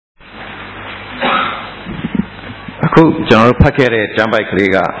Aku jangan pakai jambai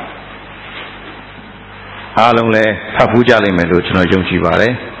keriga. Alung le hapu jali melu jangan jom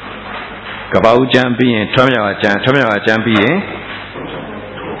cibare. Kabau jambi, thomya jambi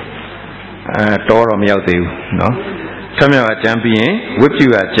toro miau tiu, no. Thomya jambi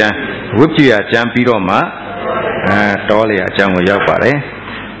wipju jambi roma tole jam yau pare.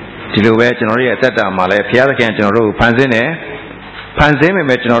 Diluwe jangan tata malai piada kan jangan panzen me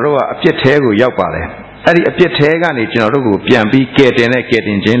jangan apiat hegu yau pare. Ari apiat hega ni jangan piambi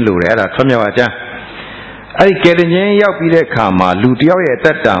ketin jen lure ada thomya Ari ketin jen yau pire kama lutiau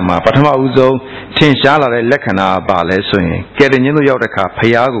tata ma patama uzo tin shala le lekana bale soin ketin jen yau deka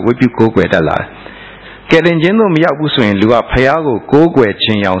payago wipi kogwe dala ketin jen yau busoin lua payago kogwe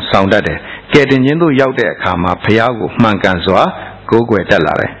chin yau soundade ketin jen yau de kama payago mangan zwa kogwe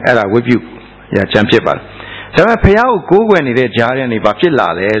dala era wipi ya champion bal Sama payau kogwe ni de jari ni bapil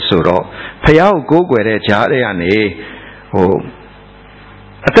lale suro payau kogwe de jari ni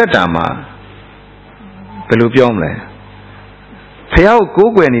atadama pelupiom le payau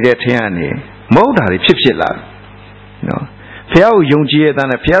kogwe ni de tiani mau dari pipil la no payau yongji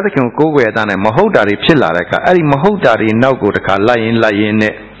dana payau kin kogwe dana mau dari pipil la ka ari mau dari nau ko ka lain ne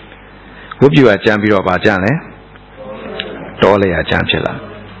wupiwa jambiro ba jan le tole ya jampil la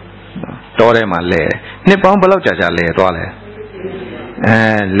tore ma le Nipong belau jaja le toale.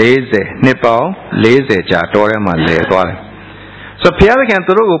 Leze nipong leze ja tore ma le toale. So piada kan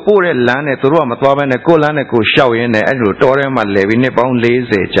turu pure lane turu amatwa ne ko lane ko shao yin ne adu tore ma le bi nipong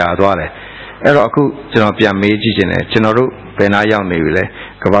leze ja toale. Ero akuကျွန်တော်ပြန်မေးကြည့်ခြင်းနဲ့ကျွန်တော်တို့ဘယ်နာရောက်နေပြီလဲ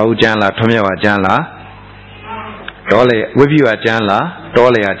ကဘာဦးကျန်းလားထွမြောက်ကျန်းလားတောလေဝိပ္ပယကျန်းလားတော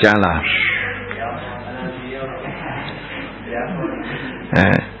လေကျန်းလား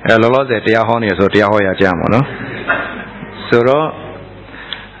လောလောဆယ်တရားဟောနေဆိုတရားဟောရကြမှာနော်ဆိုတော့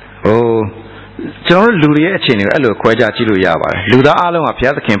ကျွန်တော်တို့လူတွေရဲ့အခြေအနေကိုအဲ့လိုခွဲခြားကြည့်လို့ရပါတယ်လူသားအလုံးကဘု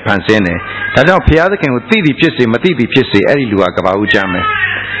ရားသခင်ဖန်ဆင်းတယ်ဒါကြောင့်ဘုရားသခင်ကိုသိသည်ဖြစ်စေမသိသည်ဖြစ်စေအဲ့ဒီလူကကဘာဦးကျမ်းပဲ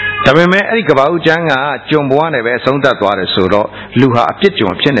ဒါပေမဲ့အဲ့ဒီကဘာဦးကျမ်းကကြုံဘဝနဲ့ပဲအဆုံးသတ်သွားတယ်ဆိုတော့လူဟာအပြစ်ကြုံ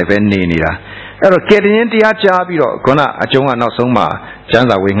ဖြစ်နေပဲနေနေတာအဲ့တော့ကယ်တင်တရားကြားပြီးတော့ခုနအကျုံးကနောက်ဆုံးမှာကျမ်း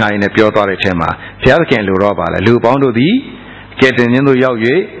စာဝေငှားရင်းနဲ့ပြောသွားတဲ့အထက်မှာဘုရားသခင်လိုတော့ပါလေလူပေါင်းတို့သည်ကယ်တင်ခြင်းတို့ရောက်၍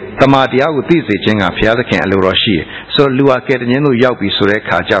တမန်တရားကိုသိစေခြင်းကဘုရားသခင်အလိုတော်ရှိတယ်ဆိုလူဟာကယ်တင်ခြင်းတို့ရောက်ပြီဆိုတဲ့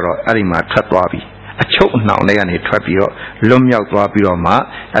ခါကျတော့အဲ့ဒီမှာထွက်သွားပြီအချုပ်အနှောင်တွေကနေထွက်ပြီးတော့လွတ်မြောက်သွားပြီးတော့မှ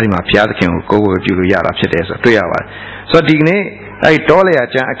အဲ့ဒီမှာဘုရားသခင်ကိုကိုယ်ကိုပြုလို့ရတာဖြစ်တယ်ဆိုတွေ့ရပါတယ်ဆိုတော့ဒီကနေ့အဲ့တောလေယာ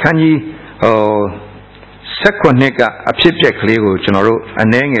ကျမ်းအခန်းကြီး16ကအဖြစ်ပြက်ကလေးကိုကျွန်တော်တို့အ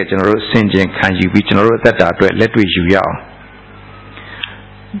နည်းငယ်ကျွန်တော်တို့ဆင်ခြင်ခံယူပြီးကျွန်တော်တို့အသက်တာအတွက်လက်တွေ့ယူရအောင်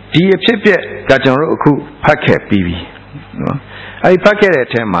ဒီအဖြစ်ပြက်ကကျွန်တော်တို့အခုဖတ်ခဲ့ပြီးပြီနော်အဲ့ဒီဖတ်ခဲ့တဲ့အ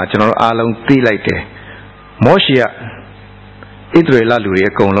ထက်မှာကျွန်တော်တို့အားလုံးသိလိုက်တယ်မောရှေကဣသရေလလူတွေ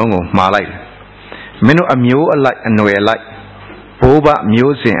အကုန်လုံးကိုမှားလိုက်တယ်မင်းတို့အမျိုးအလိုက်အနွယ်လိုက်ဘိုးဘ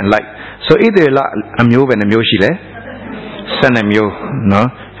မျိုးစဉ်အလိုက်ဆိုဣသရေလအမျိုးပဲနှမျိုးရှိလဲ12မျိုးနော်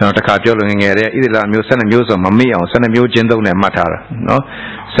ကျွန်တော်တခါပြောလို့ငယ်တဲ့ဣသရေလမျိုး12မျိုးဆိုမမေ့အောင်12မျိုးကျင်းသုံးနဲ့မှတ်ထားတာနော်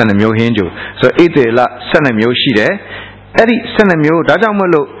12မျိုးဟင်းကျူဆိုဣသရေလ12မျိုးရှိတယ်အဲ့ဒီ12မျိုးဒါကြောင့်မ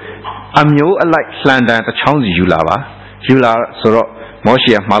လို့အမျိုးအလိုက်လှန်တန်တစ်ချောင်းစီယူလာပါယူလာဆိုတော့မော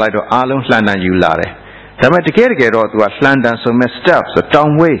ရှေကမှားလိုက်တော့အားလုံးလှန်တန်ယူလာတယ်ဒါပေမဲ့တကယ်တော့သူကလှန်တန်ဆိုမဲ့ step ဆိုတော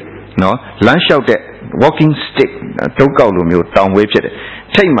င်ဝေးနော်လမ်းလျှောက်တဲ့ walking stick တုတ်ကောက်လိုမျိုးတောင်ဝေးဖြစ်တယ်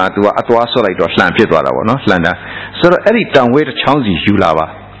ထိတ်မှာသူကအသွားဆွဲလိုက်တော့လှန်ဖြစ်သွားတာပေါ့နော်လှန်တန်ဆိုတော့အဲ့ဒီတောင်ဝေးတစ်ချောင်းစီယူလာပါ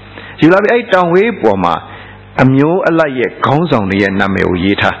ယူလာပြီးအဲ့တောင်ဝေးပေါ်မှာအမျိုးအလိုက်ရဲ့ခေါင်းဆောင်တွေရဲ့နာမည်ကို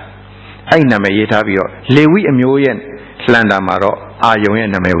ရေးထားအဲ့နာမည်ရေးထားပြီးတော့လေဝိအမျိုးရဲ့လှန်တန်မှာတော့အာယုံရဲ့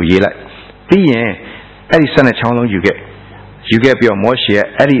နာမည်ကိုရေးလိုက်ပြီးရင်အဲ့ဒီ12ချောင်းလုံးယူခဲ့ပြီးတော့မောရှေက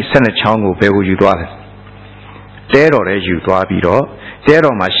အဲ့ဒီ12ချောင်းကိုဘယ်ကိုယူသွားလဲတဲတော်ထဲယူသွားပြီးတော့တဲ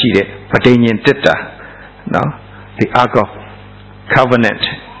တော်မှာရှိတဲ့ပဋိညာဉ်တစ်တာနော် the ark of covenant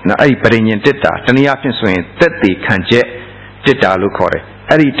နော်အဲ့ဒီပဋိညာဉ်တစ်တာတနည်းအားဖြင့်ဆိုရင်သက်သေခံချက်တစ်တာလို့ခေါ်တယ်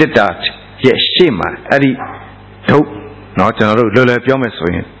အဲ့ဒီတစ်တာရဲ့ရှေ့မှာအဲ့ဒီဒုတ်နော်ကျွန်တော်တို့လွယ်လွယ်ပြောမယ်ဆို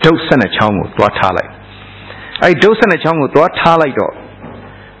ရင်ဒုတ်12ချောင်းကိုသွားထားလိုက်အဲ့ဒီဒုတ်12ချောင်းကိုသွားထားလိုက်တော့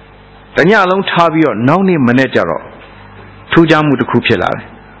တညလုံးထားပြီးတော့နောက်နေ့မနေ့ကျတော့ထူးခြားမှုတစ်ခုဖြစ်လာတယ်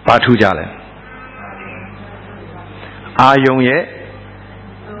။ဘာထူးခြားလဲ။အာယုံရဲ့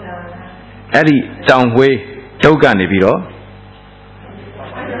အဲ့ဒီတောင်ဝေးဒုက္ကနေပြီးတော့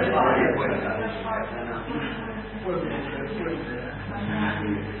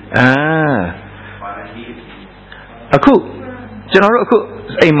အခုကျွန်တော်တို့အခု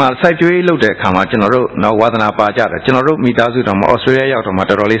အိမ်မှာစိုက်ပျိုးရေးလုပ်တဲ့အခါမှာကျွန်တော်တို့နော်ဝါသနာပါကြတယ်ကျွန်တော်တို့မိသားစုတော်မှာဩစတြေးလျရောက်တော့မှ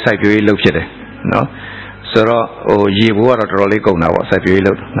တော်တော်လေးစိုက်ပျိုးရေးလုပ်ဖြစ်တယ်နော်ဆိုတော့ရေဘိုးကတော့တော်တော်လေးကုန်တာပေါ့စိုက်ပျိုးရေး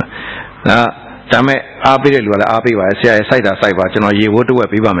လုပ်နော်ဒါမဲ့အားပေးတဲ့လူကလည်းအားပေးပါရဲ့ဆရာရဲ့စိုက်တာစိုက်ပါကျွန်တော်ရေဘိုးတစ်ဝက်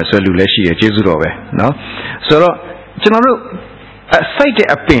ပေးပါမယ်ဆိုတဲ့လူလည်းရှိတယ်ကျေးဇူးတော်ပဲနော်ဆိုတော့ site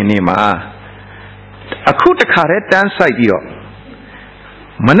a pin in ma a coot a carrot dance side you.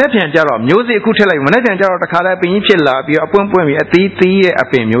 Manapian Jaro, music could tell you, Manapian Jaro, the Kara Pin Chilla, be upon me a tea a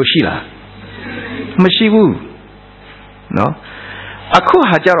pin Yoshila. Mashiwu. No? A cool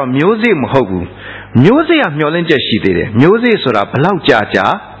Hajaro museum hogu. Museum Yolinja she did. Music sort of Palau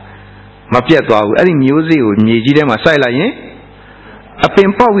Jaja. Mapiato, any music with Nijida Masala, a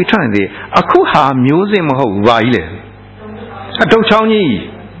pimpa we turn there. A kuha museum ho vile. A dochani.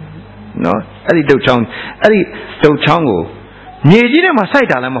 No, Eddie dochang, Eddie dochango. Nijida Masai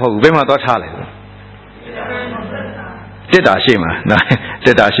Dalam ho, Vema Dotale. Did Ashima, no,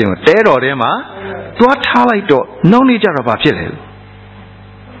 did Ashima. Dead or Emma, do a talito, no need of a chill.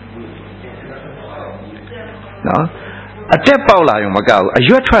 No. A tep paula yung Macau, a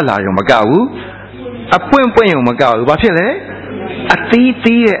yuatwala yung Macau, a point yung Macau, what is it? A tea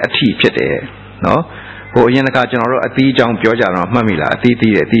a tea there, no? Oh, Yanaka General, a tea jump Georgia, Mamila, a tea,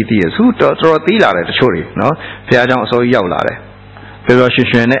 who throw a tea at the shore, no? Piajan so yaulare.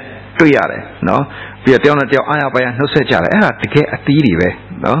 Peroshine, tuyare, no? Piatona del Ayabaya, no such a get a tea,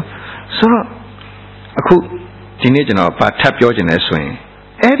 no? So, a cool teenager, but tap Georgian swing.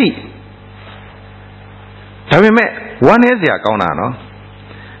 Eddie. Tell me, one is the account.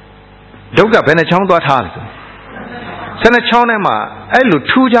 Doga Benachon got hard. Senachonema, I look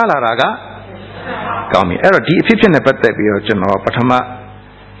 2 Jalaraga. Call me, error, if you can bet that your general Patama,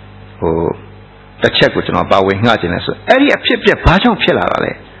 oh, the check with no bowing nudginess. Eddie a pip, Bajon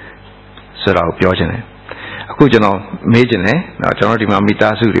Pilare. Sir of Georgian. A good general, Majine, now General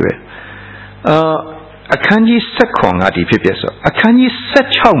Mamita Suribe. A kanji second at the pipes. A kanji set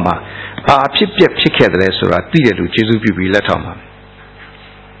choma. A pip chickadress or a theatre to Jesu be let on.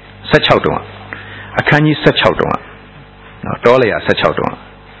 Such out one. A canny such out one. No, Dolly such out one.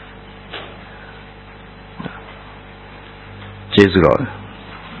 Jesu.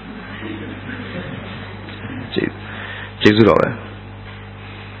 Jesu.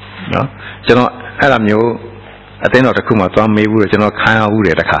 No, General Adam, you attend not a Kuma, may we general kind of wood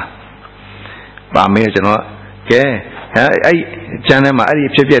at a car. But may general, I Janema,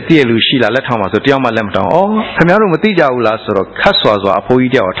 I prepare dear Lucilla, let Thomas, the Diama Lampton. Oh, Camarumatija Ulas or Caswas or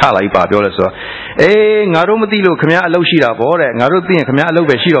Apoidia or Tala Babiolas or Narumatilo, Camia Loshida, or Naruti and Camia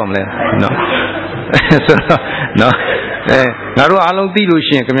Lobeshilom. No, no, Naru Alon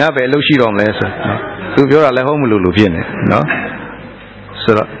Dilushi and Camia Loshidom less. So you're a Lahomulupian, no?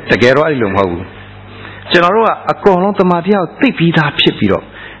 So the Gero Ilum Hogu. General, a colon to Matia, Tipita Pipiro.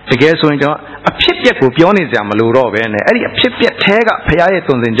 The guest went on a pip with Pionism, Maluro, and a pip tag up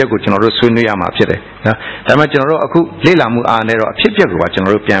Piaton in Jaguar, Sunuyama Pire. The General Aku, Lilamu Anero, a pip watch and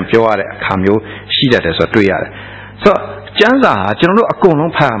European Pure, Cameo, she that is a 3 year. So, Janza, General Akono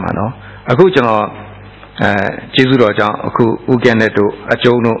Paramano, a good general Jesu Aku Uganeto, a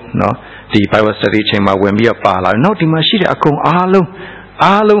Jono, no, the Bible study chamber when we are Pala, not in Mashida Akon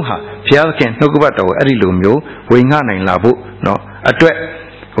Aloha, Pialken, Nogubato, Erilumio, Wingana in Labu, no, a duet.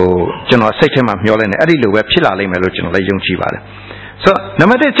 Oh, General Secretary of Yolan, Edilu, where Pilla Melodian, like young Chival. So, no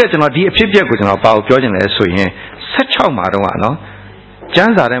matter General D. Pipia, good enough about Georgian as so here, such how Maruano,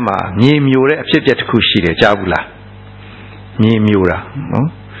 Janzarema, Ni Mura, Pipia Kushi, Jabula, Ni Mura,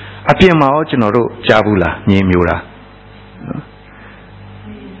 no? Appear Mao General Jabula, Ni Mura.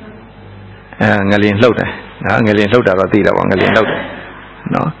 Angalin Loda, Angalin Loda, or Dida, Angalin Loda.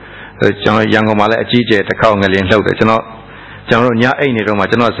 No, the General Yangomala, GJ, the Congalin Loda, General. General Nya ain't Roma,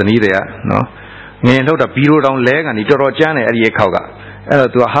 General Sanida, no. May know the bureau down leg and it or Janet at Yakaga.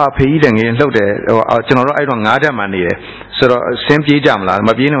 To a half eating in loaded or General I don't Adam and here. So, same Jamla,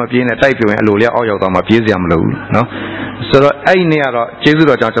 Mabina, a type of Lulia oil on my Piziam low, no. So, I near Jesus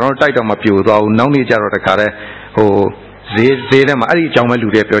General title of my pew, though no need to the car, who say them, I Jama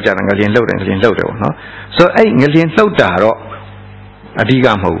Ludia, Piojang, Galian load and load, no. So, I Galian load daro a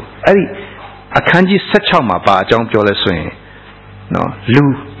digamo. I can't just set out my bar, jump your swing. No,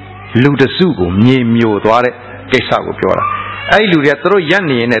 Lu the Sugo, Mio, Dware, Kesago Pura. I do that through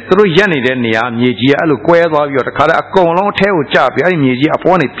Yanni and through Yanni, then Nia, Mijia, Luquea, your Kara, a long tail job, I Mijia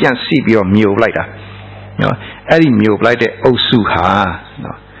upon it, Pian Sibi or Mio later. No, Eddie Mio later, Osuha,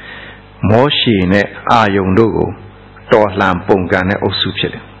 no. Moshine, Ayon Logo, Dor Lam Bongane,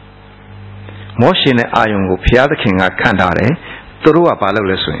 Osupil. Moshine, Ayon, Pia the King, I can't through a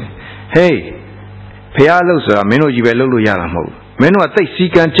ballot swing. Hey, Pialos are Meno Yellow Yaramo. Men who take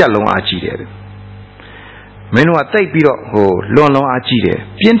seek and jalon archide. Men who take Piro, long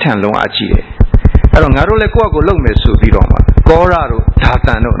archide, Pientan long archide. I don't know, like Quago long mesu Piroma, Corado,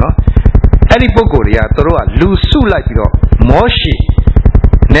 Tatano, no? Any Bogoria, Toroa, Lusu like Piro, Moshi,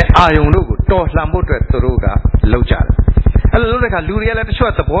 နဲ့အာယုံတို့ကိုတော်လှန်ဖို့အတွက်သူတို့ကလုပ်ကြတယ်အဲ့လိုလုပ်တဲ့အခါလူတွေကလည်းတချို့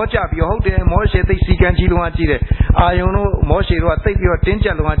ကသဘောကျပြီးဟုတ်တယ်မောရှေသိစီကံကြီးလုံးကကြီးတယ်အာယုံတို့မောရှေတို့ကသိပြီးတော့တင်းကျ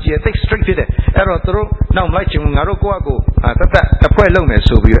ပ်လုံးကကြီးတယ်သိ strict ဖြစ်တယ်အဲ့တော့သူတို့နောက်မလိုက်ချင်ဘူးငါတို့ကိုယ့်အကိုတဖွဲ့လုပ်မယ်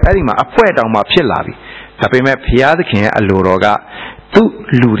ဆိုပြီးတော့အဲ့ဒီမှာအဖွဲတောင်မှဖြစ်လာပြီဒါပေမဲ့ဘုရားသခင်ရဲ့အလိုတော်ကသူ့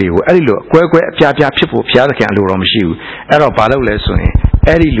လူတွေကိုအဲ့ဒီလိုအကွဲကွဲအပြားပြားဖြစ်ဖို့ဘုရားသခင်အလိုတော်မရှိဘူးအဲ့တော့ဘာလုပ်လဲဆိုရင်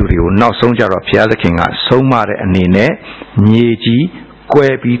အဲ့ဒီလူတွေကိုနောက်ဆုံးကြတော့ဘုရားသခင်ကဆုံးမတဲ့အနေနဲ့မြေကြီးကွဲ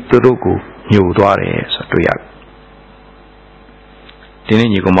ပြီးသူတို့ကိုညှို့သွားတယ်ဆိုတွေ့ရတယ်ဒီနေ့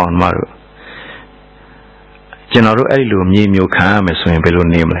ညီကောင်မောင်တို့ကျွန်တော်တို့အဲ့ဒီလိုမြေမျိုးခံရမယ်ဆိုရင်ဘယ်လို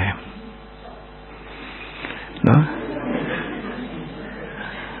နေမလဲနော်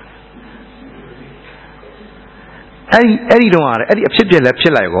အဲ့ဒီတော့အဲ့ဒီအဖြစ်ပြက်လည်းဖြ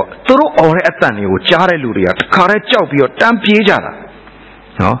စ်လိုက်ပေါ့သူတို့អော်တဲ့အတန်တွေကိုကြားတဲ့လူတွေကတခါတည်းကြောက်ပြီးတော့တန်းပြေးကြတာ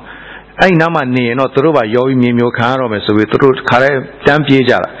နော်အဲ့ဒီနားမှာနေရင်တော့သူတို့ပါရောပြီးမြေမျိုးခံရတော့မယ်ဆိုပြီးသူတို့တခါတည်းတန်းပြေး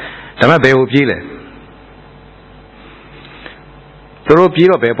ကြတာဒါပေမဲ့ဘယ်ကိုပြေးလဲသူတို့ပြေး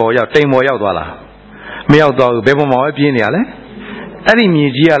တော့ဘယ်ပေါ်ရောက်တိမ်ပေါ်ရောက်သွားလားမရောက်သွားဘူးဘယ်ပေါ်မှာပဲပြေးနေရလဲအဲ့ဒီမြေ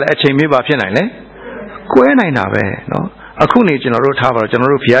ကြီးကလည်းအချိန်မေးပါဖြစ်နိုင်လဲကွဲနိုင်တာပဲနော်အခုနေကျွန်တော်တို့ထားပါတော့ကျွန်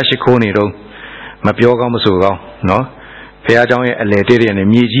တော်တို့ဘုရားရှိခိုးနေတော့မပြောကောင်းမဆိုကောင်းနော်ဘုရားเจ้าရဲ့အလေတေးတွေနဲ့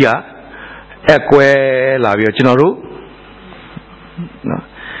မြေကြီးကအကွဲလာပြီးတော့ကျွန်တော်တို့နော်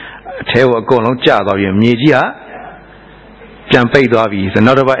အထဲကိုအကုန်လုံးကျသွားပြီးမြေကြီးကပြန်ပိတ်သွားပြီဆို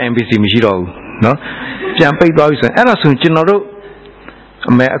နောက်တစ်ပတ် MBC မရှိတော့ဘူးနော်ပြန်ပိတ်သွားပြီဆိုရင်အဲ့ဒါဆိုရင်ကျွန်တော်တို့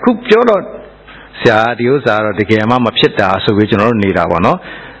အမေအခုပြောတော့ဆရာဒီဥစ္စာတော့တကယ်မှမဖြစ်တာဆိုပြီးကျွန်တော်တို့နေတာပေါ့နော်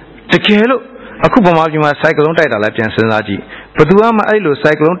တကယ်လို့အခုဗမာပြည်မှာစိုက်ကလုံးတိုက်တာလည်းပြန်စဉ်းစားကြည့်ဘယ်သူမှအဲ့လို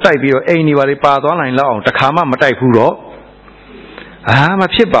စိုက်ကလုံးတိုက်ပြီးတော့အိမ်ဒီပါလေးပါသွားနိုင်လောက်အောင်တခါမှမတိုက်ဘူးတော့မ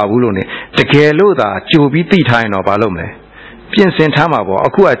ဖြစ်ပါဘူးလို့ ਨੇ တကယ်လို့သာကြိုပြီးသိထားရင်တော့ဘာလုပ်မလဲပြင်ဆင်ထားမှာပေါ့အ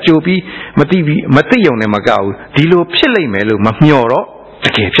ခုကကြိုပြီးမသိုံနဲ့မကဘူးဒီလိုဖြစ်လိမ့်မယ်လို့မမျှော်တော့တ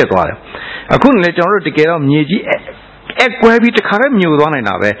ကယ်ဖြစ်သွားတယ်အခုလည်းကျွန်တော်တို့တကယ်တော့မြေကြီးကွဲပြီးတခါတည်းမြို့သွားနိုင်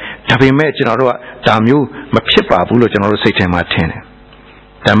တာပဲဒါပေမဲ့ကျွန်တော်တို့ကဒါမျိုးမဖြစ်ပါဘူးလို့ကျွန်တော်တို့စိတ်ထဲမှာထင်တယ်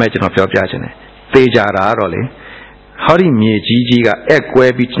ဒါမဲ့ကျွန်တော်ပြောပြချင်တယ်သေကြတာတော့လေဟောဒီမြေကြီးကကွဲ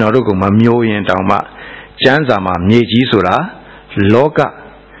ပြီးကျွန်တော်တို့ကမမျိုးရင်တောင်မှကျမ်းစာမှာမြေကြီးဆိုတာလောက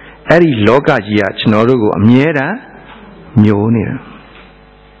အဲ့ဒီလောကကြီးကကျွန်တော်တို့ကိုအမြဲတမ်းမျိုးနေ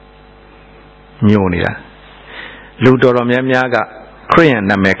တာလူတော်တော်များများကခရစ်ယာန်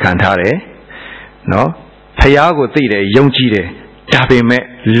နာမည်ခံထားတယ်နော်ဖျားကိုသိတယ်ယုံကြည်တယ်ဒါပေမဲ့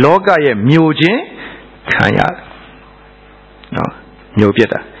လောကရဲ့မျိုးချင်းခံရတယ်နော်မျိုးပြတ်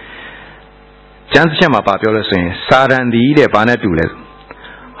တာကျမ်းစာချက်မှာပြောလို့ဆိုရင်စာရန်ဒီတဲ့ဘာနဲ့တူလဲ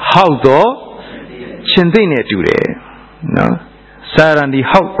ဟောက်တော့ရှင်သိနဲ့တူတယ်နော်စာရန်ဒီ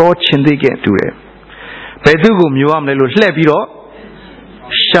ဟောက်တော့ရှင်သိကဲတူတယ်ဘယ်သူကိုမျိုးရမလဲလို့လှည့်ပြီးတော့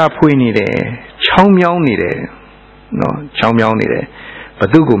ရှာဖွေနေတယ်ချောင်းမြောင်းနေတယ်နော်ချောင်းမြောင်းနေတယ်ဘယ်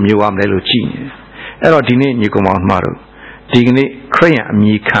သူကိုမျိုးရမလဲလို့ကြည့်နေအဲ့တော့ဒီနေ့ညီကောင်မောင်တို့ဒီကနေ့ခရစ်ယာန်အမ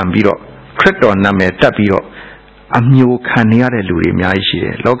ည်ခံပြီးတော့ခရစ်တော်နာမည်တက်ပြီးတော့အမျိုးခံနေရတဲ့လူတွေအများကြီးရှိတ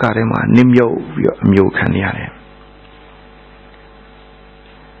ယ်လောကထဲမှာနစ်မြုပ်ပြီးတော့အမျိုးခံနေရတယ်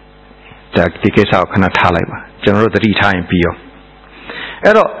ဒါဒီကိစ္စကိုခဏထားလိုက်ပါကျွန်တော်တို့သတိထားရင်ပြီးရော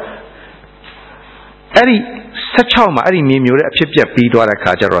အဲ့တော့အဲ့ဒီ16မှာအဲ့ဒီမြေမျိုးတဲ့အဖြစ်ပြက်ပြီးသွားတဲ့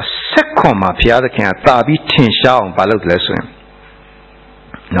ခါကျတော့16မှာဘုရားသခင်ကတာပြီးထင်ရှားအောင်မလုပ်တယ်ဆိုရင်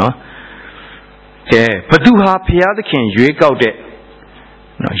နော်ကဲဘသူဟာဘုရားသခင်ရွေးကောက်တဲ့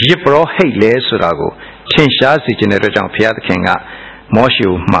နော်ယစ်ပရောဟိတ်လဲဆိုတာကိုထင်ရှားစေခြင်းတဲ့အတွက်ကြောင့်ဘုရားသခင်ကမောရှေ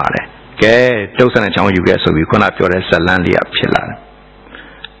ကိုမှားတယ်ကဲတုတ်ဆန်တဲ့ချောင်းယူခဲ့ဆိုပြီးခုနပြောတဲ့ဇလန်းလေးကဖြစ်လာတယ်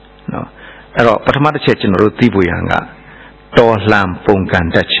နော်အဲ့တော့ပထမတစ်ချက်ကျွန်တော်တို့သိဖို့ရန်ကတော်လှန်ပုန်ကန်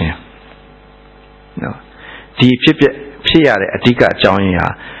တတ်ခြင်းနော်ဒီဖြစ်ရတဲ့အဓိကအကြောင်းရင်းဟာ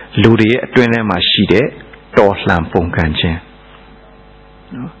လူတွေရဲ့အတွင်းထဲမှာရှိတဲ့တော်လှန်ပုန်ကန်ခြင်း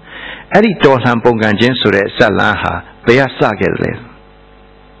နော်အဲ့ဒီတော်လှန်ပုန်ကန်ခြင်းဆိုတဲ့ဇလန်းဟာဘယ်ကစခဲ့လဲ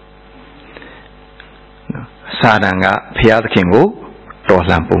စာတန်ကဘုရားသခင်ကိုတော်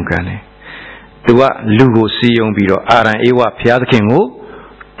လှန်ပုန်ကန်တယ်သူကလူကိုစီယုံပြီးတော့အာရန်ဧဝဘုရားသခင်ကို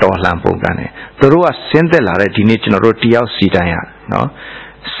တော်လှန်ပုန်ကန်တယ်သူတို့ကဆင်းသက်လာတဲ့ဒီနေ့ကျွန်တော်တို့တယောက်စီတိုင်းရနော်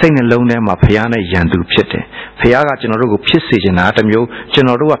စိတ်နှလုံးထဲမှာဘုရားနဲ့ယဉ်သူဖြစ်တယ်ဘုရားကကျွန်တော်တို့ကိုဖြစ်စေချင်တာတစ်မျိုးကျွန်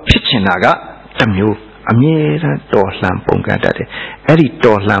တော်တို့ကဖြစ်ချင်တာကတစ်မျိုးအမြဲတမ်းတော်လှန်ပုန်ကန်တတ်တယ်အဲ့ဒီ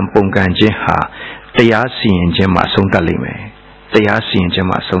တော်လှန်ပုန်ကန်ခြင်းဟာတရားစီရင်ခြင်းမှာဆုံးတတ်လိမ့်မယ်တရားစီရင်ခြင်း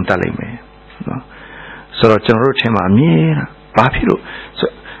မှာဆုံးတတ်လိမ့်မယ်နော်ဆိုတော့ကျွန်တော်တို့ထင်မှာအမြဲတမ်းဘာဖြစ်လို့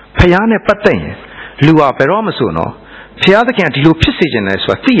ဘုရားနဲ့ပတ်သက်ရင်လူကဘယ်တော့မှဆိုတော့ဘုရားသခင်ဒီလိုဖြစ်စေခြင်းလဲ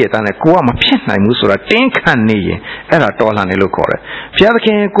ဆိုတာသိရတဲ့နဲ့ကိုကမဖြစ်နိုင်ဘူးဆိုတာတင်းခံနေရင်အဲ့ဒါတော်လှန်တယ်လို့ခေါ်တယ်ဘုရားသခ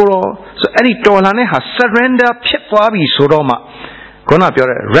င်ကိုတော့အဲ့ဒီတော်လှန်တဲ့ဟာ surrender ဖြစ်သွားပြီဆိုတော့မှ Gonna pure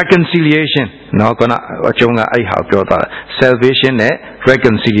reconciliation. No, gonna chunga I have pure salvation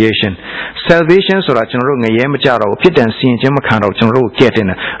reconciliation. Salvation so that general yamajaro, pit and sin Jimacano general get in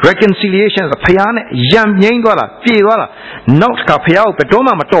reconciliation the payane yam yangola, piwala, not capiao, but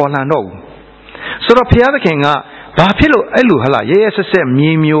doma matona no. So the piada king Bapilo eluhala, yes,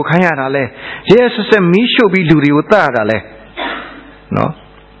 Mimio Kayanale, yes, Misho be luri utadale. No?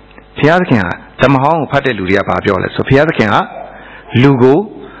 Piada king, Tamahong Pateluria Babiola, so Piada king, Lugo,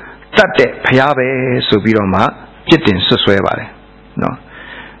 Tate, Piabe, Subiroma, Jitin Suswebare. No?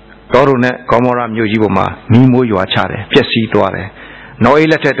 Dorune, Gomora, Mujiboma, Mimo Yuachare, Piesi Dore. No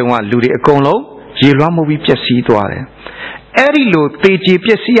elected one, Ludi Econo, Giramu Piesi Dore. Erilu, Teji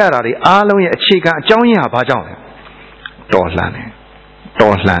Piesiari, Alo, Chica, Jonia Bajon. Dorlane,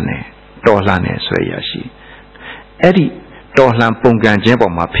 Swayashi. Eddie Dorlan Pungan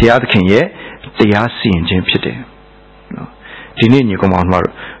Jeboma, Piad Kenya, they are seeing Jim Pite. No. Dinin you come on,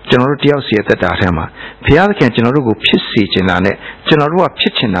 General DLC at the Datama. Piad can General Pissi Genane, General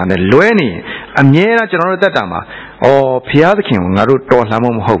Pichinane, Lueni, Amiera General Datama, or Piad King, Naru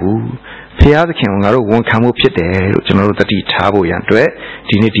Dorlamum Hobu, Piad King, Naru won't come up Pite, General Tati Tabu Yantue,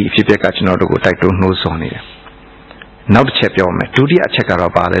 Dinity if you pick a General go take to no son here. Now the chap your me, do the check out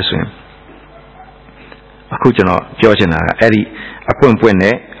about this swim. A cujano, Georgiana, Eddie, a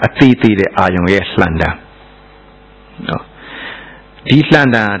pumpwene, a titi de Ayon Landa. No. Deep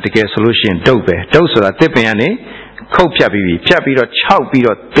Landa to get solution, dope, those are tipping, cope yabi, chapiro, chow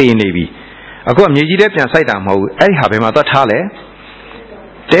biro, tay navy. A go mujidep and side am, I have him at that hale.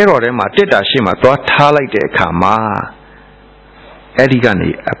 There or them, I did a shima, thought tale de kama. Eddie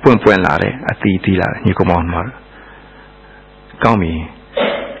Gani, a pumpwen lare, a titi la, you come on, mar. Kami,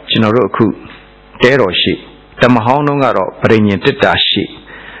 General Ku, Dero she, Tamahonungaro, bringing Tita she,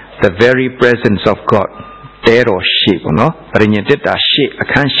 the very presence of God, Dero she, no, bringing Tita she, a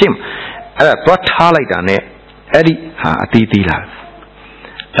can shim, a what Halidane, Eddie, ha, Titila.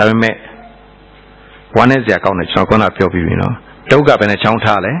 Tell me, one is the account, it's not gonna appear, you know. Toga and a chong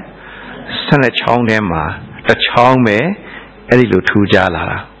tale, send a chong dema, the chong me, Eddie Lutu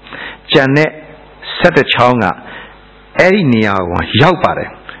Jala. Janet set the chonga. Eri niya wa yaw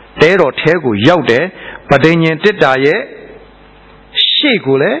pare tero the ko yaw de padenyin titta ye shi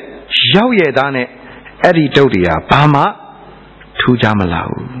ko le yaw ye da ne eri dut ya ba ma thu ja ma la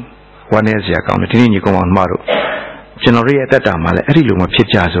hu wane sia kaung de dini ni kaung ma do jano ri ye tatta ma le eri lo ma phit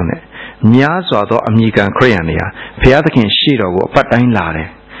ja so ne mya swa tho amyikan khriyan ne ya phaya thakhin shi ro ko apat tain la de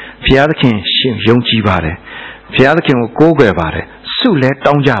phaya thakhin shin yong ji ba de phaya thakhin ko ko kwe ba de su le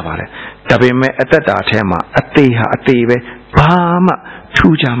taung ja ba de Tabime at that tema, a teha, a tebe, Bama,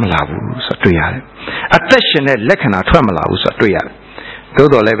 Tujamalabu, Satrial. A passionate Lekana Tremalabu, Satrial.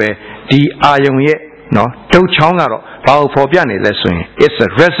 Dodo leve, the Ayon ye, no, Do Chongaro, Power for Biani lesson. It's a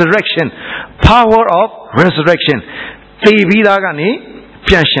resurrection, power of resurrection. Tevi Lagani,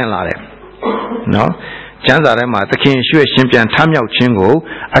 Pianshan Lare. No, Janzarema, the king, Shu Shimpian Tamyao Chingo,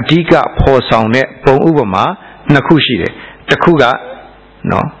 Adiga, Po Soundne, Bon Ubama, Nakushi, the Kuga,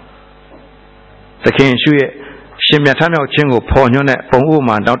 no. The king shoe Shimya Tamil Chingo Ponone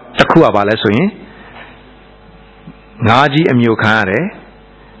Ponguma not Takua Balesoin Naji and Mukare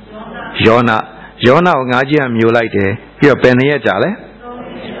Yona Naji and Mulite, you're Benia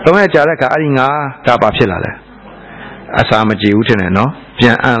Jale. Don't have Jaleka Aringa Tabapilale. Asamaji Uteneno,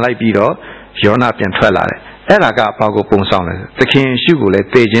 Pian Anlai Bido, Yona Pian Twelare. Elaga Pago Ponsong. The king Shugule,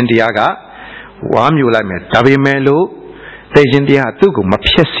 Tejin Diaga, Wamulame, Tabimelu. India took my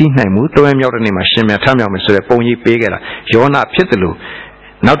Piesi Namu, to him your name, Shimmer Tamil, Mr. Pony Pegala, Yona Pitelu,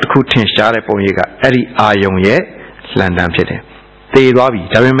 not the Kutin Share Ponyga, Eddie Ayon ye, Landam Pite. They Robbie,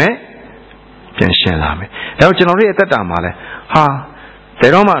 Tabime, Pianshame. Now, generally at that Amale, ha, the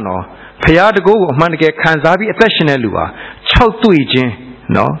Romano, Payadago, Manke, Kanzabi, Affectionalua, Chow Tuijin,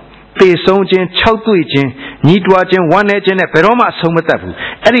 no. They song Jin, Chow Tuijin, Nidwajin, one agent, Peroma Somatabu,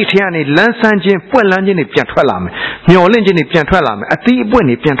 Eritiani, Lansanjin, Puelanjin, Piantwalam, Niolinjin, Piantwalam, a tea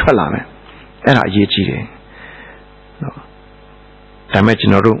bunny Piantwalam. And I ye. No.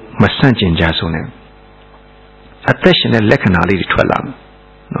 Damaginoru, Masanjin Jasunem. Attention and Lekanali Twalam.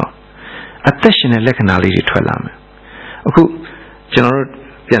 No. Attention and Lekanali Twalam. Oku, General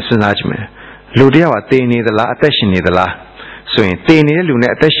Piansanajme. Ludia, they need the la, attention need the la. So in Tene Luna,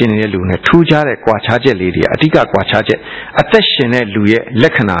 attention in Luna, two jare quachaje lady, Atika quachaje, attention in Luye,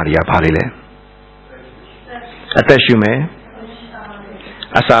 Lekanaria parile. Attention,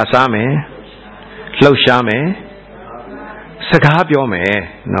 Asasame, Loshame,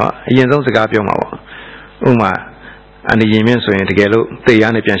 Sagabiome, no, Yenzo Sagabioma, Uma, and the Yemen so in together, the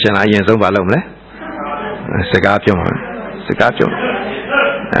Yanipian Yenzo Balome, Sagabioma, Sagabioma.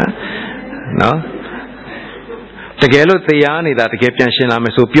 နော်တကယ်လို့တရားနေတာတကယ်ပြန်ရှင်းလာမ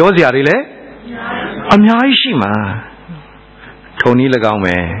ယ်ဆိုပြောစရာတွေလည်းအများကြီးရှိမှာထုံနည်း၎င်းမ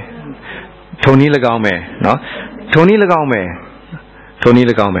ယ်ထုံနည်း၎င်းမယ်နော်ထုံနည်း၎င်းမယ်ထုံနည်း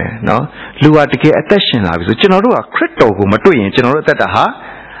၎င်းမယ်နော်လူဟာတကယ်အသက်ရှင်လာပြီဆိုကျွန်တော်တို့ကခရစ်တော်ကိုမတွေ့ရင်ကျွန်တော်တို့အသက်တာဟာ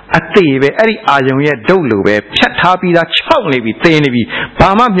အသေးပဲအဲ့ဒီအာယုံရဲ့ဒုတ်လိုပဲဖြတ်ထားပြီးသားခြောက်နေပြီသေနေပြီဘာ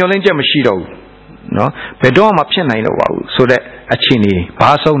မှမျောလင်းချက်မရှိတော့ဘူးနော်ဘယ်တော့မှဖြစ်နိုင်တော့ပါဘူးဆိုတော့အခြေအနေဘာ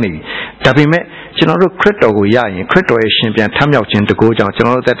ဆုံးနေပြီဒါပေမဲ့ကျွန်တော်တို့ခရစ်တော်ကိုရရင်ခရစ်တော်ရဲ့ရှင်ပြန်ထမြောက်ခြင်းတကူကြောင့်ကျွန်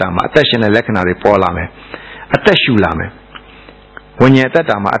တော်တို့သက်တာမှာအသက်ရှင်တဲ့လက္ခဏာတွေပေါ်လာမယ်အသက်ရှူလာမယ်ဝိညာဉ်သက်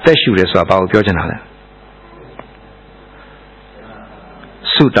တာမှာအသက်ရှူတယ်ဆိုတာဘာကိုပြောချင်တာလဲ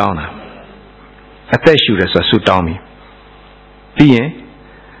ဆုတောင်းတာအသက်ရှူတယ်ဆိုတာဆုတောင်းပြီပြီးရင်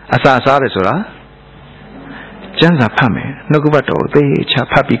အစာစားတယ်ဆိုတာကျမ်းစာဖတ်မယ်နှုတ်ကပတ်တော်သေချာ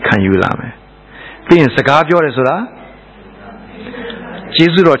ဖတ်ပြီးခံယူလာမယ်ပြီးရင်စကားပြောတယ်ဆိုတာ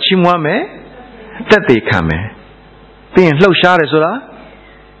ကျေးဇူးတော်ချီးမွမ်းမယ်တက်သေးခံမယ်ပြီးရင်လှုပ်ရှားတယ်ဆိုတာ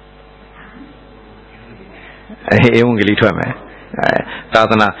ဧဝံဂေလိထွက်မယ်သာ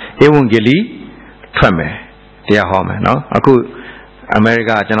သနာဧဝံဂေလိထွက်မယ်တရားဟောမယ်နော်အခုအမေရိ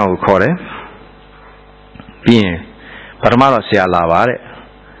ကကျွန်တော်ကိုခေါ်တယ်ပြီးရင်ပထမတော့ဆရာလာပါတဲ့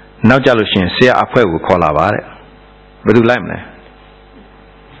နောက်ကြလို့ရှိရင်ဆရာအဖွဲ့ကိုခေါ်လာပါတဲ့ဘယ်သူလိုက်မလဲ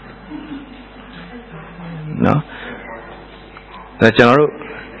နော်ဒါကျွန်တော်တို့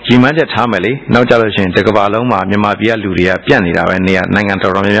ကြီးမှန်းချက်ထားမယ်လေနောက်ကြလို့ရှိရင်တကဘာလုံးမှာမြန်မာပြည်ကလူတွေကပြန့်နေတာပဲနေရာနိုင်ငံ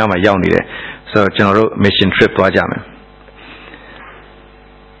တော်တော်များများမှာရောက်နေတယ်ဆိုတော့ကျွန်တော်တို့ mission trip သွားကြမယ်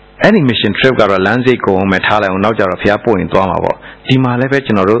အဲ့ဒီ mission trip ကတော့လမ်းစိတ်ကိုအောင်မယ်ထားလိုက်အောင်နောက်ကြတော့ဖျားပို့ရင်သွားမှာပေါ့ဒီမှာလည်းပဲ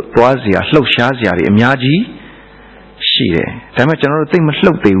ကျွန်တော်တို့သွားစရာလှုပ်ရှားစရာတွေအများကြီးရှိတယ်ဒါပေမဲ့ကျွန်တော်တို့သိမ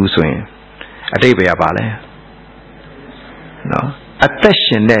လှုပ်သေးဘူးဆိုရင်အတိတ်ပဲရပါလဲနော်အသက်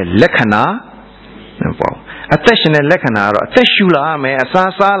ရှင်တဲ့လက္ခဏာပေါ့အသက်ရှင်တဲ့လက္ခဏာကတော့အသက်ရှူလာမယ်အစာ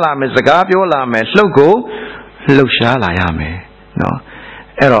စားလာမယ်စကားပြောလာမယ်လှုပ်ကိုလှုပ်ရှားလာရမယ်နော်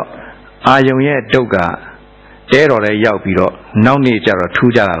အဲ့တော့အာယုံရဲ့ဒုက္ခတဲတော်လည်းရောက်ပြီးတော့နောက်နေ့ကျတော့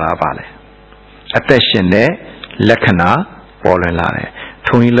ထူးကြတာလားပါလေအသက်ရှင်တဲ့လက္ခဏာပေါ်လွင်လာတယ်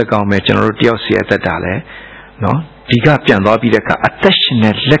ထုံကြီးလက်ကောင်းမဲ့ကျွန်တော်တို့တယောက်စီအသက်တာလဲနော်ဒီကပြန်သွားပြီးတဲ့အခါအသက်ရှင်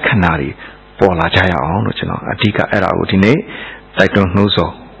တဲ့လက္ခဏာတွေပေါ်လာကြရအောင်လို့ကျွန်တော်အဓိကအဲ့ဒါကိုဒီနေ့တိုက်တွန်းနှိုး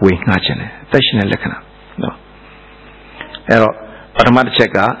ဆော်ဝေငှခြင်းတယ်အသက်ရှင်တဲ့လက္ခဏာနော်အဲ့တော့ပထမတစ်ချက်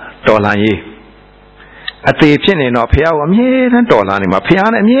ကတော်လှန်ရေးအသေးဖြစ်နေတော့ဖះကိုအမြဲတမ်းတော်လှန်နေမှာဖះ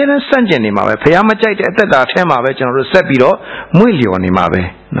နဲ့အမြဲတမ်းစန့်ကျင်နေမှာပဲဖះမကြိုက်တဲ့အသက်တာအထဲမှာပဲကျွန်တော်တို့ဆက်ပြီးတော့မွေ့လျော်နေမှာပဲ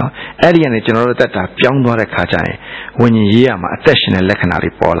နော်အဲ့ဒီကနေကျွန်တော်တို့အသက်တာပြောင်းသွားတဲ့ခါကျရင်ဝိညာဉ်ရေးရမှာအသက်ရှင်တဲ့လက္ခဏာ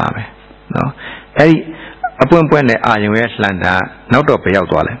တွေပေါ်လာမယ်နော်အဲ့ဒီအပွင့်ပွင့်နဲ့အာယုံရဲ့လှန်တာနောက်တော့ဘယ်ရောက်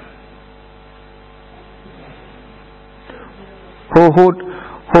သွားလဲ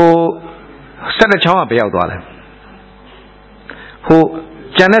ဟိုဆက်တဲ့ချောင်းကဘယ်ရောက်သွားလဲဟို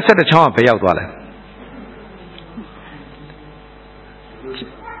ကျန်တဲ့ဆက်တဲ့ချောင်းကဘယ်ရောက်သွားလဲ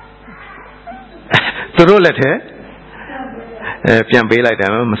သူတို့လက်ထဲပြန်ပေးလိုက်တယ်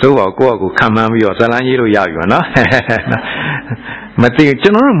မစိုးပါဘူးကိုယ့်အကူခံမှန်းပြီးတော့ဇလန်းရေးလို့ရပြီပါနော်မသိကျွ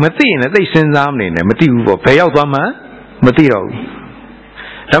န်တော်တို့မသိရင်လည်းသိစဉ်းစားမနေနဲ့မသိဘူးပေါ့ဘယ်ရောက်သွားမှမသိတော့ဘူး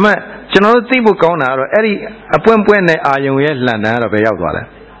ဒါပေမဲ့ကျွန်တော်တို့သိဖို့ကောင်းတာကတော့အဲ့ဒီအပွင့်ပွင့်နဲ့အာယုံရဲ့လှန်တန်းကတော့ဘယ်ရောက်သွားလဲ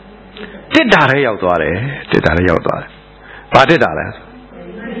တစ်တာထဲရောက်သွားတယ်တစ်တာထဲရောက်သွားတယ်ဘာတစ်တာလဲ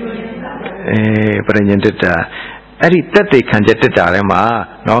ပရိညာတစ်တာအဲ့ဒီတက်တေခံချက်တစ်တာထဲမှာ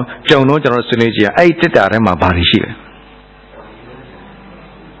နော်ကြုံတော့ကျွန်တော်ဆွေးနွေးကြည့်အဲ့ဒီတစ်တာထဲမှာဘာတွေရှိလဲ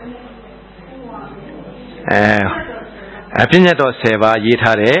အပြည့်ညတ်တော်10ပါးရေး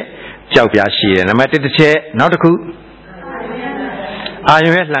ထားတဲ့ကြောက်ပြားရှိတယ်နံပါတ်1တစ်ချက်နောက်တစ်ခုအာ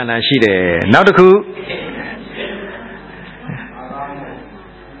ယုံရဲ့လှန်တန်းရှိတယ်နောက်တစ်ခု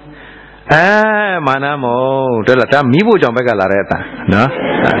မာနမုံတော်လားဒါမိဖို့ကြောင့်ဘက်ကလာတဲ့အတန်နော်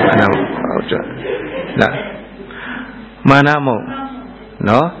ဟုတ်ကြလားမာနမုံ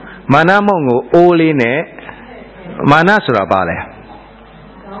နော်မာနမုံကိုအိုးလေးနဲ့မာနဆိုတာပါလဲ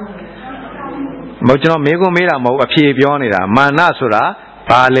မဟုတ်ကျွန်တော်မေးခွန်းမေးတာမဟုတ်အဖြေပြောနေတာမာနဆိုတာ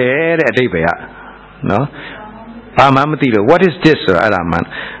ဘာလဲတဲ့အတိတ်ပဲကနော်ဘာမှမသိလို့ what is this ဆိုတာအဲ့ဒါမှ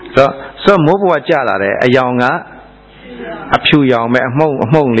ဆိုမိုးဘဝကြလာတဲ့အယောင်ကအဖြူရောင်ပဲအ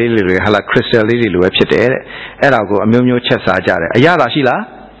မှုန့်လေးတွေဟာလားခရစ်စတယ်လေးတွေလိုပဲဖြစ်တယ်တဲ့အဲ့ဒါကိုအမျိုးမျိုးချက်စားကြတယ်အရသာရှိလား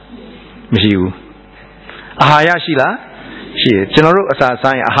မရှိဘူးအာဟာရရှိလားရှိတယ်ကျွန်တော်တို့အစာ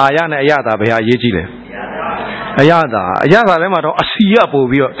စားရင်အာဟာရနဲ့အရသာဘယ်ဟာရေးကြည့်လဲအရသာထဲမှာတော့အစီရပို့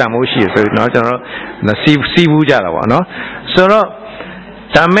ပြီးတော့တန်ဖိုးရှိရဆိုတော့ကျွန်တော်တို့စီးဘူးကြတာပေါ့နော်ဆိုတော့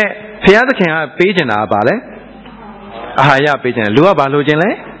ဒါမဲ့ဘုရားသခင်ကပေးချင်တာကဘာလဲအာဟာရပေးချင်တယ်လူကဘာလိုချင်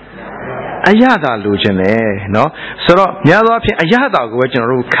လဲအရသာလိုချင်တယ်နော်ဆိုတော့များသောအားဖြင့်အရသာကိုပဲကျွန်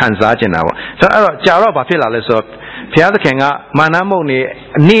တော်တို့ခံစားချင်တာပေါ့ဆိုတော့အဲ့တော့ကြာတော့ဘာဖြစ်လာလဲဆိုတော့ Piazza Kanga, Manamoni,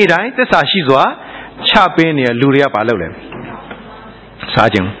 Nidai, the Sashizwa, Chapin, Luria Palole.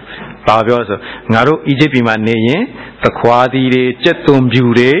 Sergeant, Pavioso, Naru, Egyptian Neye, the Quadi, Jetum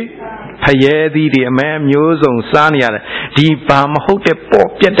Jude. Payedi, the man, Muson, Sanya, the Bam Hote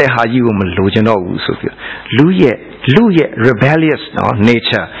Pop, yet the Hayum, Lugeno, Luye, rebellious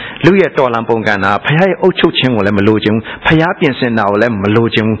nature, Luye Tolampongana, Pay Ocho Chimol, Melodium, Payapians and now Lem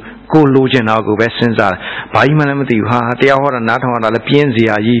Melodium, Go Logian, Algo Vessenza, Paimanamati, the hour and not on the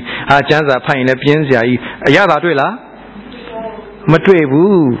Pienzia, Ajanza, Pine, Pienzia, Yada Dwella,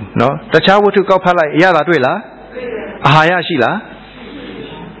 Matrebu, no, the Chawo to Copala, Yada Dwella, Hayashila.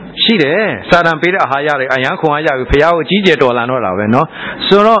 She there, Sadam Peter Hayari, Ayanko Haya, Payao, Gigi Dolano, no,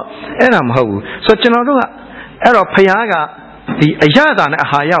 so no, Enam Ho, so General Ero Payaga, the Ayadan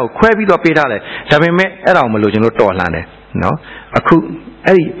Hayao, Quabido Pedale, Tabime, Era Mologino Dolane, no, a coup,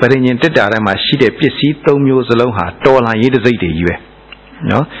 Eddie, but in Tedara, my sheet, Pisito Musaloha, Dolan Yedizade,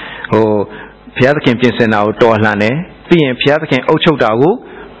 no, oh, Piazza Campion now, Dolane, being Piazza Can Ocho Dago,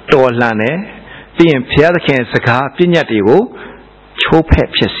 Dolane, being Piazza Can Saka, Pinatigo. Chopet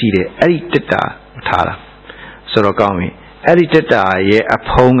Piacide, Editata, Tala. Sorogami, Editata, ye a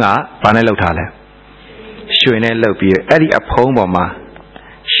ponga, Banelotale. Shuine Lopi, Eddie a pomoma.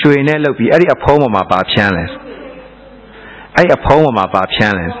 Shuine Lopi, Eddie a pomoma by pianist. I a pomoma by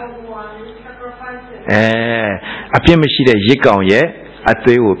pianist. A piamishide Yikon ye, a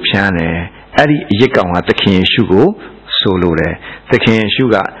teo piane, Eddie Yikon at the King Shugo, solo there. The King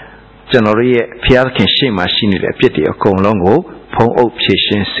Sugar, Generally, Pierre can shame machine at Piety of Conlongo. Pong Oak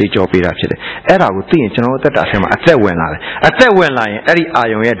Station, say job it up. And I would think, you know, that I am at that when I, Eddie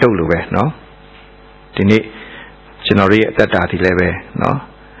Iron Doluwe, no? Dini Generally at that 11, no?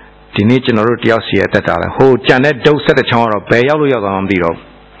 Dini General Diasi at that hour. Ho Janet do set a charm of Bayalu on the road.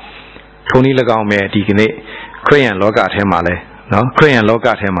 Tony Lagame, Digine, Crayon Logat Hemale, no? Crayon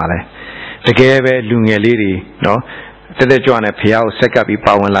Logat Hemale. The Gave Lunga lady, no? The Joanna Piao, Sekabi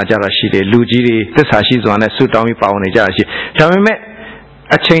Power and Lajara Shide, Luigi, this Hashis on a Sutami Power and Jashi. Tell me,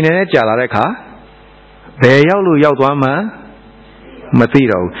 a chain in a Jalareka? Bayalu Yaldwama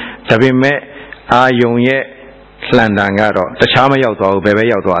Matiro, Tabime, Ayonye, Landangaro, the Chama Yaldo, Bebe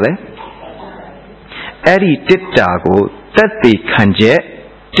Yaldwale. Eddie Titago, that the Kanje,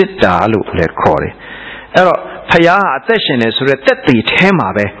 Titalu, let call it. Paya, attention is that the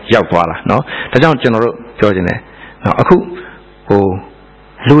Temabe Yaldwala, no? The John General Georgian. Now,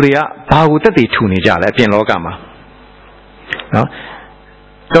 Luria, Bawuti Tunija, Epian Logama. No,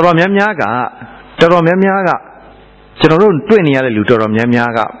 Toromyamaga, General 20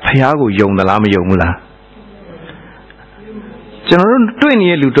 Lutoromyamaga, Payago Yong the Lama Yomula. General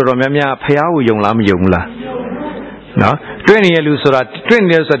 20 Lutoromyama, Payago Yong Lama Yomula. No, 20 Lusora,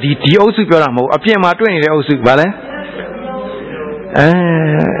 20 years at the Osuperamo, Apiama 20 Osu Vale.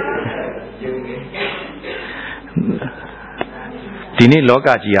 Dini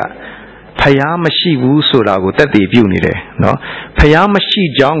Logagia Payama she woo sodago that they view no Payama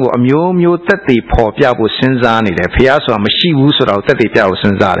she jango a mio that they pop yabo senzani, Piasso, a she woo soda that they piao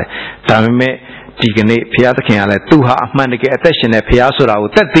senzale. Tamime Tigane Piata Canale, Tuha, Manike attention at Piasso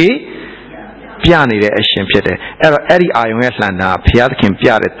that they piani the Asian Piete. Eddie Iron Landa, Piat can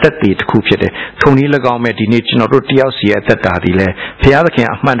piare that they to coopete. Tony Lagame, the nature of Rotiasi at that dadile. Piata can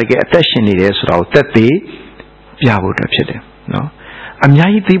Manike attention it is that they piabo the no. I'm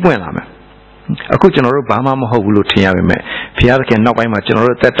yai the buename. A good general Bama Mohulu Tiame, Pierre can not buy my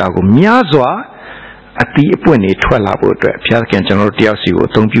general that I go Miazwa at the Puni 12 hour, Pierre can general Diasi,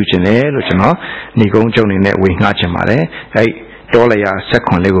 don't you general, Nigon Johnny net wing Hachamare, $1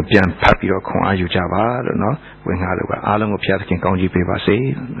 second level Pian Papio Con Ayujava, no, when Alan of Pierre can go you pay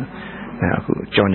John.